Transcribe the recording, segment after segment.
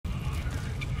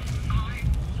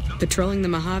Patrolling the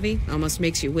Mojave almost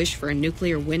makes you wish for a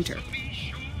nuclear winter.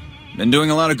 Been doing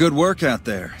a lot of good work out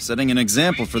there, setting an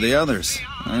example for the others.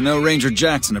 I know Ranger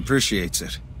Jackson appreciates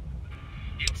it.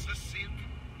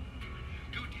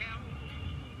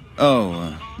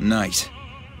 Oh, Knight.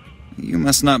 You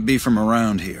must not be from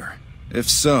around here. If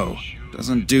so,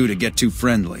 doesn't do to get too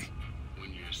friendly.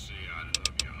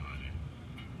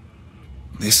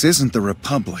 This isn't the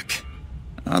Republic.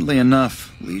 Oddly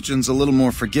enough, Legion's a little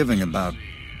more forgiving about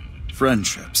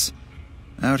friendships.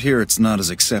 Out here, it's not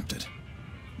as accepted.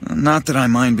 Not that I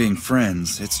mind being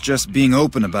friends, it's just being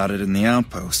open about it in the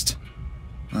outpost.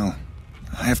 Well,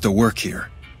 I have to work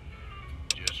here.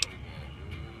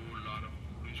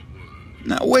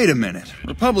 Now, wait a minute.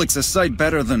 Republic's a sight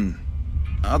better than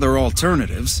other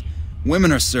alternatives.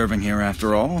 Women are serving here,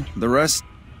 after all. The rest,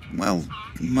 well,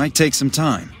 might take some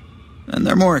time. And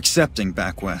they're more accepting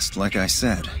back west, like I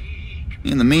said.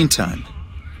 In the meantime,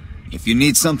 if you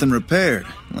need something repaired,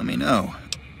 let me know.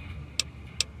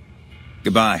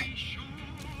 Goodbye.